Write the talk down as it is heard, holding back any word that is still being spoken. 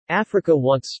Africa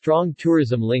wants strong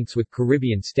tourism links with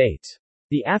Caribbean states.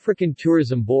 The African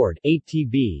Tourism Board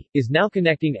 (ATB) is now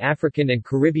connecting African and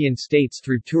Caribbean states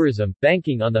through tourism,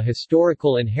 banking on the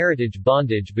historical and heritage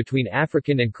bondage between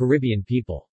African and Caribbean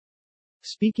people.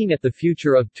 Speaking at the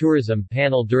Future of Tourism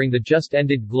panel during the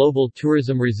just-ended Global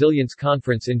Tourism Resilience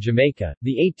Conference in Jamaica,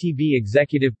 the ATB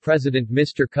Executive President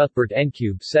Mr. Cuthbert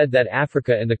Ncube said that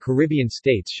Africa and the Caribbean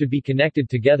states should be connected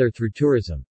together through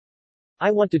tourism. I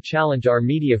want to challenge our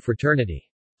media fraternity.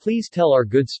 Please tell our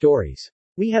good stories.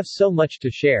 We have so much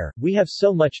to share, we have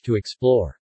so much to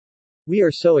explore. We are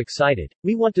so excited.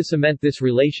 We want to cement this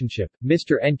relationship,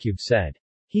 Mr. Ncube said.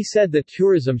 He said that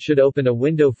tourism should open a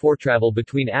window for travel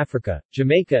between Africa,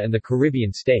 Jamaica and the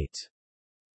Caribbean states.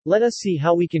 Let us see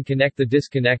how we can connect the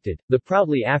disconnected, the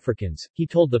proudly Africans, he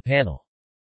told the panel.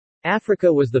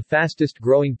 Africa was the fastest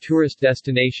growing tourist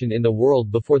destination in the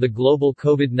world before the global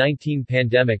COVID-19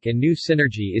 pandemic, and new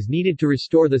synergy is needed to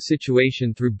restore the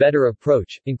situation through better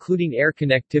approach, including air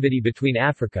connectivity between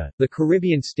Africa, the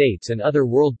Caribbean states and other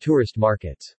world tourist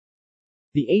markets.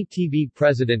 The ATB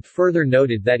president further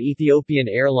noted that Ethiopian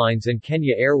Airlines and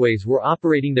Kenya Airways were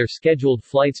operating their scheduled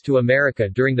flights to America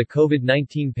during the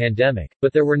COVID-19 pandemic,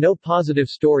 but there were no positive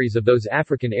stories of those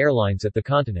African airlines at the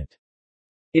continent.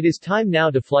 It is time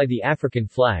now to fly the African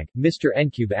flag, Mr.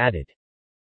 Ncube added.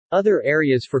 Other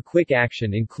areas for quick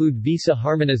action include visa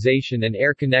harmonization and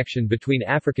air connection between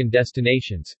African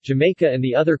destinations, Jamaica and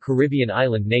the other Caribbean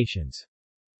island nations.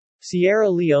 Sierra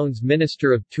Leone's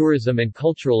Minister of Tourism and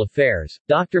Cultural Affairs,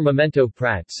 Dr. Memento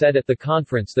Pratt said at the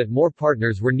conference that more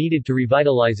partners were needed to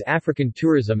revitalize African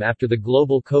tourism after the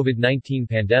global COVID-19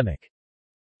 pandemic.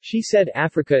 She said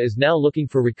Africa is now looking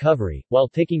for recovery, while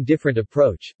taking different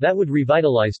approach, that would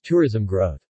revitalize tourism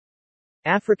growth.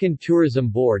 African Tourism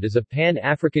Board is a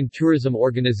pan-African tourism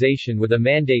organization with a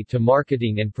mandate to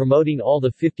marketing and promoting all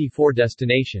the 54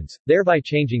 destinations, thereby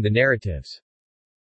changing the narratives.